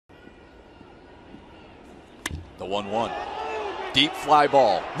The 1-1. Deep fly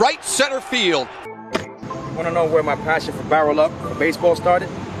ball. Right center field. Want to know where my passion for BarrelUp, for baseball started?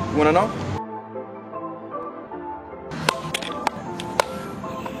 You want to know?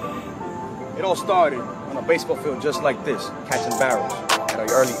 It all started on a baseball field just like this, catching barrels at an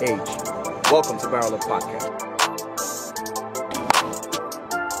early age. Welcome to BarrelUp Podcast.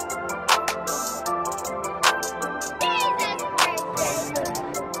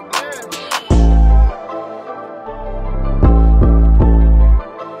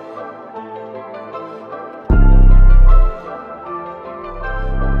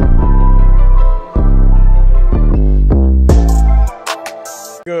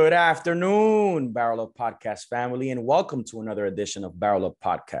 Good afternoon, BarrelUp Podcast family, and welcome to another edition of BarrelUp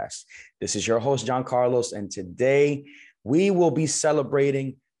Podcast. This is your host, John Carlos, and today we will be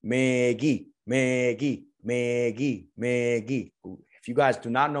celebrating Miggy. If you guys do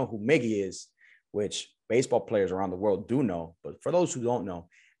not know who Miggy is, which baseball players around the world do know, but for those who don't know,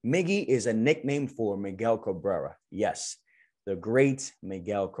 Miggy is a nickname for Miguel Cabrera. Yes, the great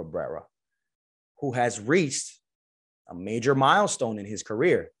Miguel Cabrera, who has reached a major milestone in his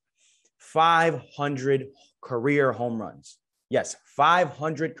career, 500 career home runs. Yes,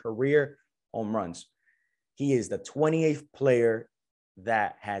 500 career home runs. He is the 28th player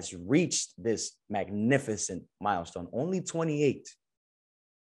that has reached this magnificent milestone. Only 28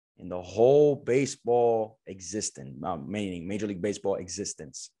 in the whole baseball existence, meaning Major League Baseball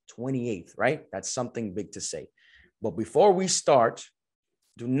existence. 28th, right? That's something big to say. But before we start,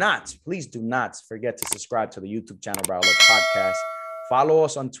 please do not forget to subscribe to the YouTube channel, BarrelUp Podcast. Follow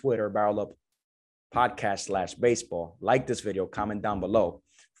us on Twitter, BarrelUp Podcast/baseball. Like this video, comment down below.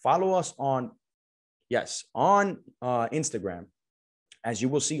 Follow us on Instagram, as you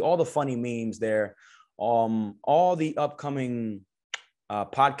will see all the funny memes there, all the upcoming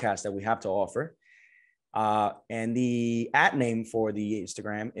podcasts that we have to offer. And the @name for the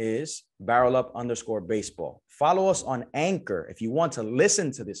Instagram is BarrelUp_baseball. Follow us on Anchor if you want to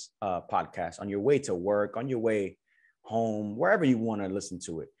listen to this podcast on your way to work, on your way home, wherever you want to listen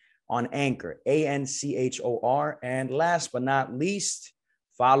to it. On Anchor, ANCHOR. And last but not least,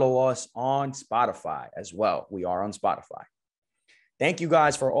 follow us on Spotify as well. We are on Spotify. Thank you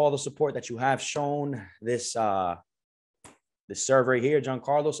guys for all the support that you have shown this server here, John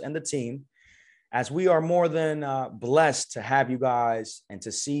Carlos and the team, as we are more than blessed to have you guys and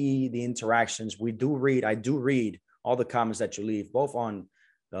to see the interactions. I do read all the comments that you leave, both on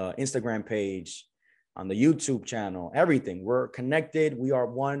the Instagram page, on the YouTube channel, everything. We're connected. We are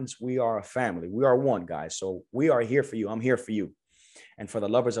ones. We are a family. We are one, guys. So we are here for you. I'm here for you. And for the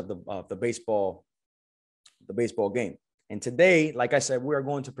lovers of the baseball game. And today, like I said, I'm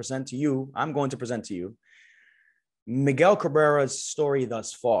going to present to you Miguel Cabrera's story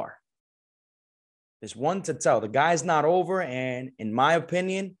thus far. There's one to tell. The guy's not over, and in my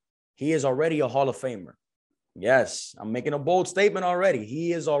opinion, he is already a Hall of Famer. Yes, I'm making a bold statement already.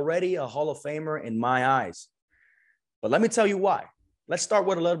 He is already a Hall of Famer in my eyes. But let me tell you why. Let's start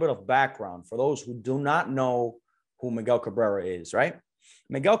with a little bit of background for those who do not know who Miguel Cabrera is, right?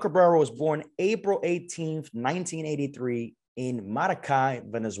 Miguel Cabrera was born April 18th, 1983 in Maracay,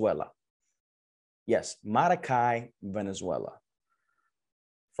 Venezuela. Yes, Maracay, Venezuela.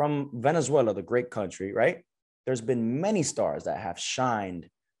 From Venezuela, the great country, right? There's been many stars that have shined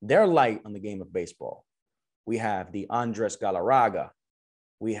their light on the game of baseball. We have the Andres Galarraga.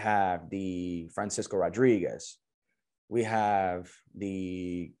 We have the Francisco Rodriguez. We have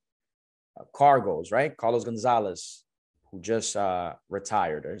the Cargos, right? Carlos Gonzalez, who just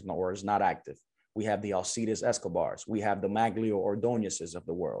retired or is not active. We have the Alcides Escobars. We have the Maglio Ordonez's of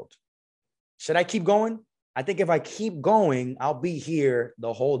the world. Should I keep going? I think if I keep going, I'll be here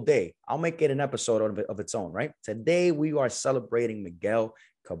the whole day. I'll make it an episode of its own, right? Today, we are celebrating Miguel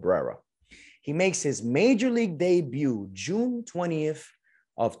Cabrera. He makes his major league debut June 20th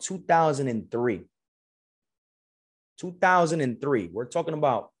of 2003. 2003. We're talking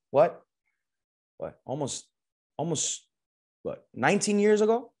about what? Almost 19 years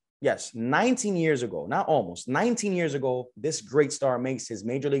ago? Yes, 19 years ago. Not almost. 19 years ago, this great star makes his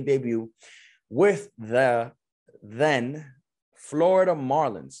major league debut with the then Florida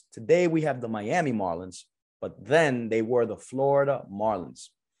Marlins. Today we have the Miami Marlins, but then they were the Florida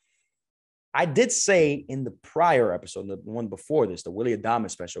Marlins. I did say in the prior episode, the one before this, the Willie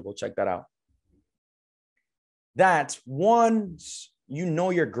Adames special, go check that out, that once you know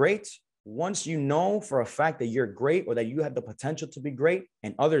you're great, once you know for a fact that you're great or that you have the potential to be great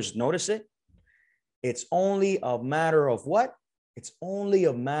and others notice it, it's only a matter of what? It's only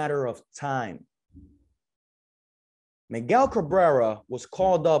a matter of time. Miguel Cabrera was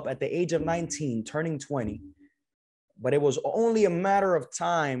called up at the age of 19, turning 20, but it was only a matter of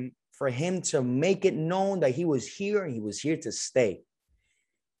time for him to make it known that he was here and he was here to stay.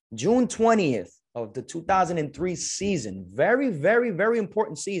 June 20th of the 2003 season, very, very, very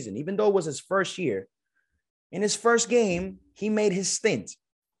important season, even though it was his first year. In his first game, he made his stint.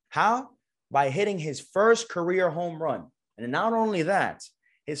 How? By hitting his first career home run. And not only that,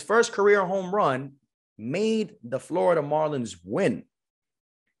 his first career home run made the Florida Marlins win.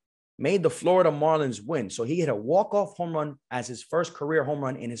 So he hit a walk-off home run as his first career home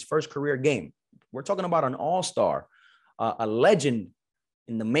run in his first career game. We're talking about an all-star, a legend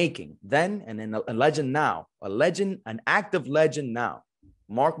in the making then, and then a legend now, a legend, an active legend now.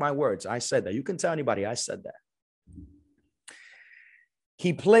 Mark my words. I said that. You can tell anybody I said that.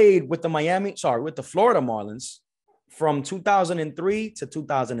 He played with the Florida Marlins from 2003 to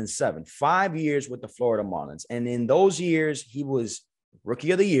 2007, 5 years with the Florida Marlins. And in those years, he was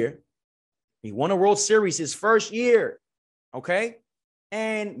Rookie of the Year. He won a World Series his first year, okay?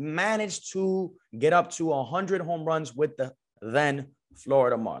 And managed to get up to 100 home runs with the then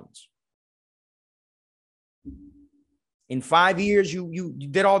Florida Marlins. In 5 years, you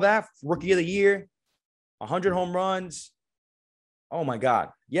did all that, Rookie of the Year, 100 home runs. Oh, my God.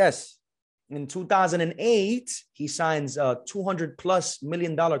 Yes. In 2008, he signs a $200+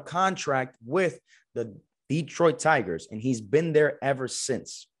 million contract with the Detroit Tigers, and he's been there ever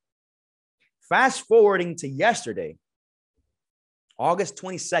since. Fast forwarding to yesterday, August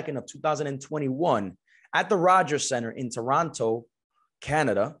 22nd of 2021, at the Rogers Center in Toronto,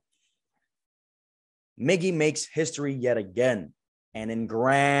 Canada, Miggy makes history yet again, and in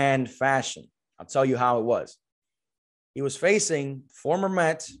grand fashion. I'll tell you how it was. He was facing former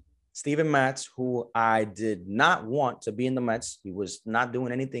Met, Steven Matz, who I did not want to be in the Mets. He was not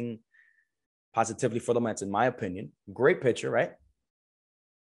doing anything positively for the Mets, in my opinion. Great pitcher, right?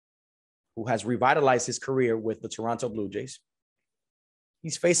 Who has revitalized his career with the Toronto Blue Jays.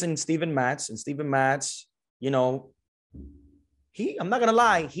 He's facing Steven Matz, and Steven Matz, I'm not going to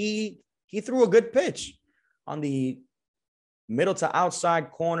lie, he threw a good pitch on the middle to outside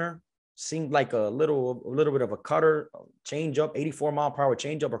corner. Seemed like a little bit of a cutter, change up, 84-mile-per-hour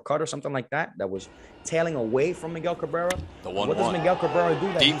change up or cutter, something like that. That was tailing away from Miguel Cabrera. What does Miguel Cabrera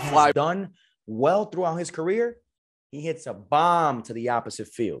do that Deep he has done well throughout his career? He hits a bomb to the opposite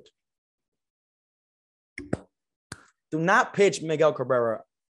field. Do not pitch Miguel Cabrera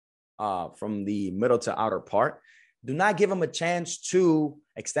from the middle to outer part. Do not give him a chance to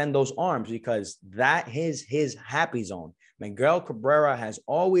extend those arms, because that is his happy zone. Miguel Cabrera has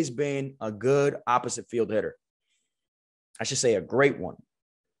always been a good opposite field hitter. I should say a great one,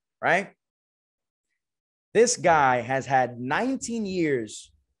 right? This guy has had 19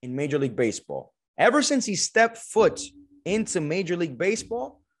 years in Major League Baseball. Ever since he stepped foot into Major League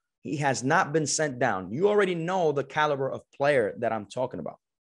Baseball, he has not been sent down. You already know the caliber of player that I'm talking about.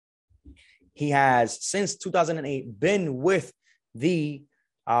 He has, since 2008, been with the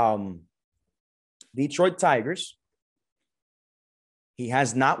Detroit Tigers. He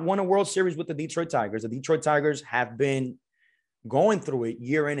has not won a World Series with the Detroit Tigers. The Detroit Tigers have been going through it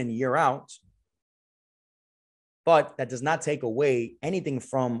year in and year out. But that does not take away anything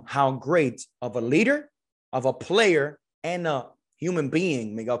from how great of a leader, of a player, and a human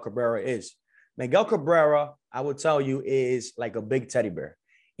being Miguel Cabrera is. Miguel Cabrera, I would tell you, is like a big teddy bear.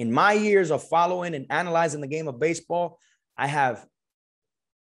 In my years of following and analyzing the game of baseball, I have,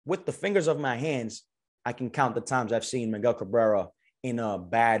 with the fingers of my hands, I can count the times I've seen Miguel Cabrera in a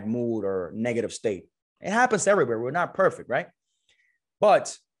bad mood or negative state. It happens everywhere. We're not perfect, right?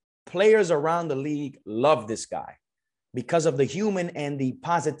 But players around the league love this guy because of the human and the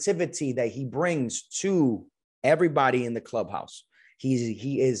positivity that he brings to everybody in the clubhouse.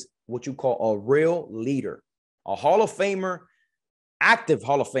 He is what you call a real leader, a Hall of Famer, active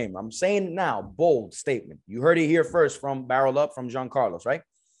Hall of Famer. I'm saying it now, bold statement. You heard it here first from BarrelUp, from John Carlos, right?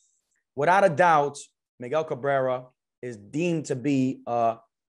 Without a doubt, Miguel Cabrera is deemed to be a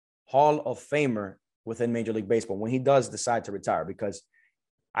Hall of Famer within Major League Baseball when he does decide to retire, because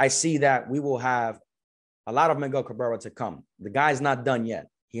I see that we will have a lot of Miguel Cabrera to come. The guy's not done yet.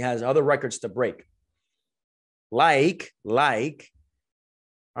 He has other records to break. Like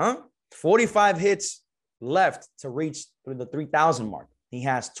 45 hits left to reach through the 3,000 mark. He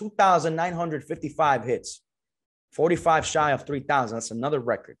has 2,955 hits, 45 shy of 3,000. That's another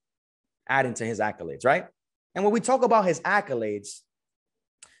record adding to his accolades, right? And when we talk about his accolades,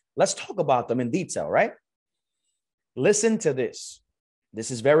 let's talk about them in detail, right? Listen to this. This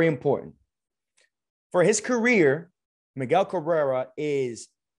is very important. For his career, Miguel Cabrera is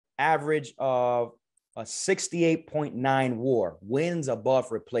average of a 68.9 WAR, wins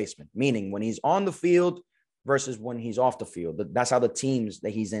above replacement, meaning when he's on the field, versus when he's off the field. That's how the teams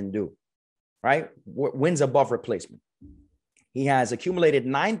that he's in do, right? Wins above replacement. He has accumulated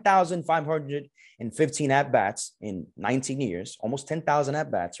 9,515 at-bats in 19 years, almost 10,000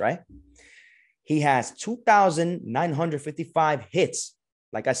 at-bats, right? He has 2,955 hits.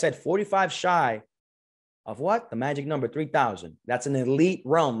 Like I said, 45 shy of what? The magic number, 3,000. That's an elite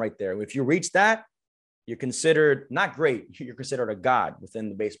realm right there. If you reach that, you're considered not great. You're considered a god within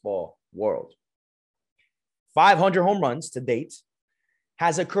the baseball world. 500 home runs to date.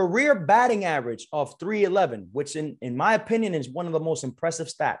 Has a career batting average of 311, which in my opinion is one of the most impressive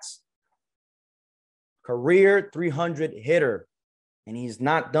stats. Career 300 hitter, and he's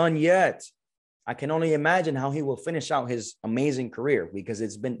not done yet. I can only imagine how he will finish out his amazing career because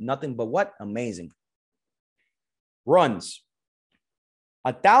it's been nothing but what? Amazing. Runs.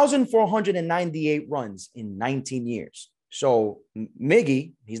 1,498 runs in 19 years. So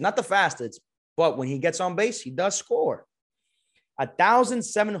Miggy, he's not the fastest, but when he gets on base, he does score.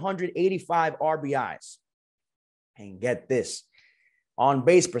 1,785 RBIs. And get this, on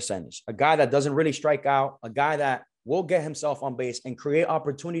base percentage, a guy that doesn't really strike out, a guy that will get himself on base and create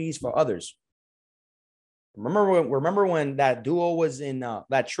opportunities for others. Remember when that duo was in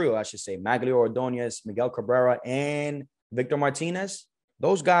that trio, I should say, Miguel Ordonez, Miguel Cabrera, and Victor Martinez?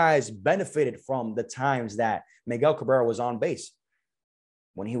 Those guys benefited from the times that Miguel Cabrera was on base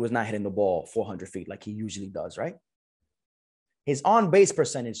when he was not hitting the ball 400 feet like he usually does, right? His on-base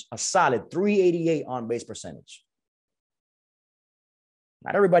percentage, a solid 388 on-base percentage.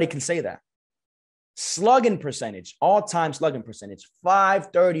 Not everybody can say that. Slugging percentage, all-time slugging percentage,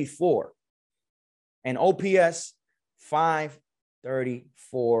 534. And OPS,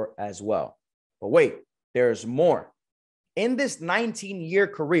 534 as well. But wait, there's more. In this 19-year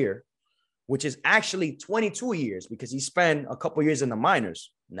career, which is actually 22 years because he spent a couple years in the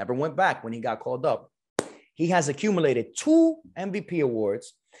minors, never went back when he got called up. He has accumulated 2 MVP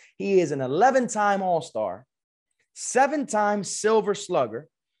awards. He is an 11-time All-Star, 7-time Silver Slugger,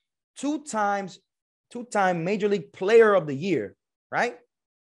 2-time Major League Player of the Year, right?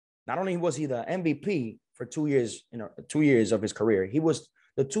 Not only was he the MVP for 2 years, 2 years of his career, he was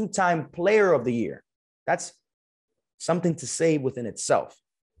the 2-time Player of the Year. That's something to say within itself.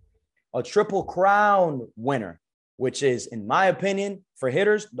 A Triple Crown winner, which is, in my opinion, for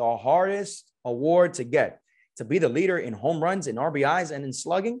hitters, the hardest award to get. To be the leader in home runs, in RBIs, and in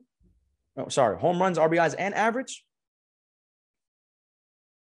slugging. Oh, sorry, home runs, RBIs, and average.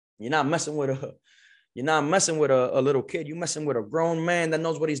 You're not messing with a little kid. You're messing with a grown man that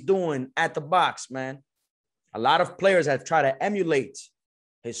knows what he's doing at the box, man. A lot of players have tried to emulate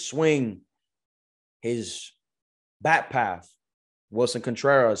his swing, his bat path. Wilson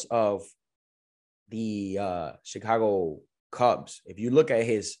Contreras of the Chicago Cubs. If you look at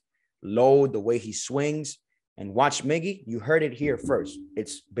his load, the way he swings, and watch Miggy, you heard it here first.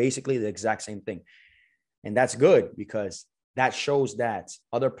 It's basically the exact same thing. And that's good because that shows that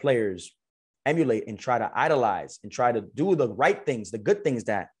other players emulate and try to idolize and try to do the right things, the good things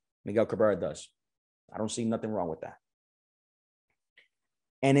that Miguel Cabrera does. I don't see nothing wrong with that.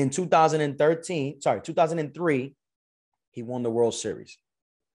 And in 2003, he won the World Series.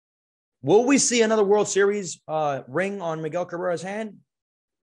 Will we see another World Series ring on Miguel Cabrera's hand?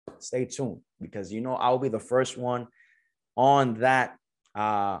 Stay tuned because, I'll be the first one on that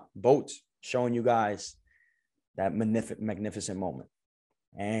boat showing you guys that magnificent moment.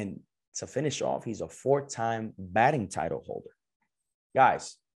 And to finish off, he's a 4-time batting title holder.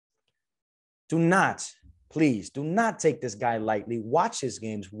 Guys, please do not take this guy lightly. Watch his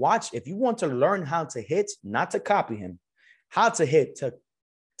games. Watch. If you want to learn how to hit, not to copy him, how to hit, to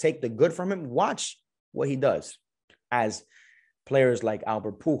take the good from him, watch what he does. As players like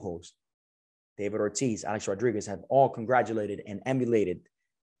Albert Pujols, David Ortiz, Alex Rodriguez have all congratulated and emulated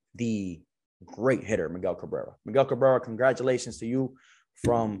the great hitter, Miguel Cabrera. Miguel Cabrera, congratulations to you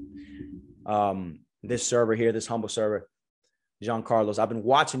from this server here, this humble server, Jean Carlos. I've been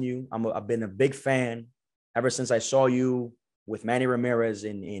watching you. I've been a big fan ever since I saw you with Manny Ramirez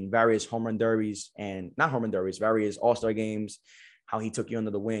in various home run derbies and not home run derbies, various all-star games, how he took you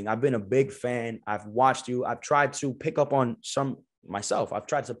under the wing. I've been a big fan. I've watched you. I've tried to pick up on some myself. I've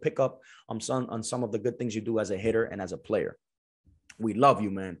tried to pick up on some of the good things you do as a hitter and as a player. We love you,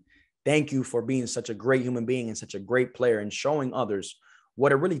 man. Thank you for being such a great human being and such a great player and showing others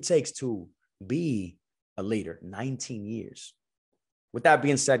what it really takes to be a leader. 19 years. With that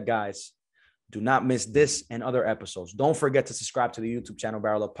being said, guys, do not miss this and other episodes. Don't forget to subscribe to the YouTube channel,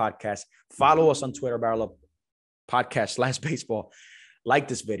 BarrelUp Podcast. Follow us on Twitter, BarrelUp Podcast /baseball. Like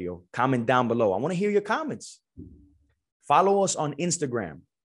this video. Comment down below. I want to hear your comments. Follow us on Instagram,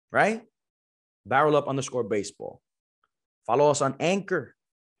 right? BarrelUp_baseball. Follow us on Anchor,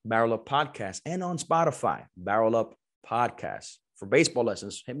 BarrelUp Podcast, and on Spotify, BarrelUp Podcast. For baseball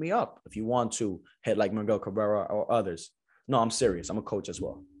lessons, hit me up if you want to hit like Miguel, Cabrera, or others. No, I'm serious. I'm a coach as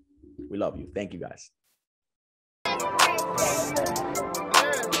well. We love you. Thank you, guys.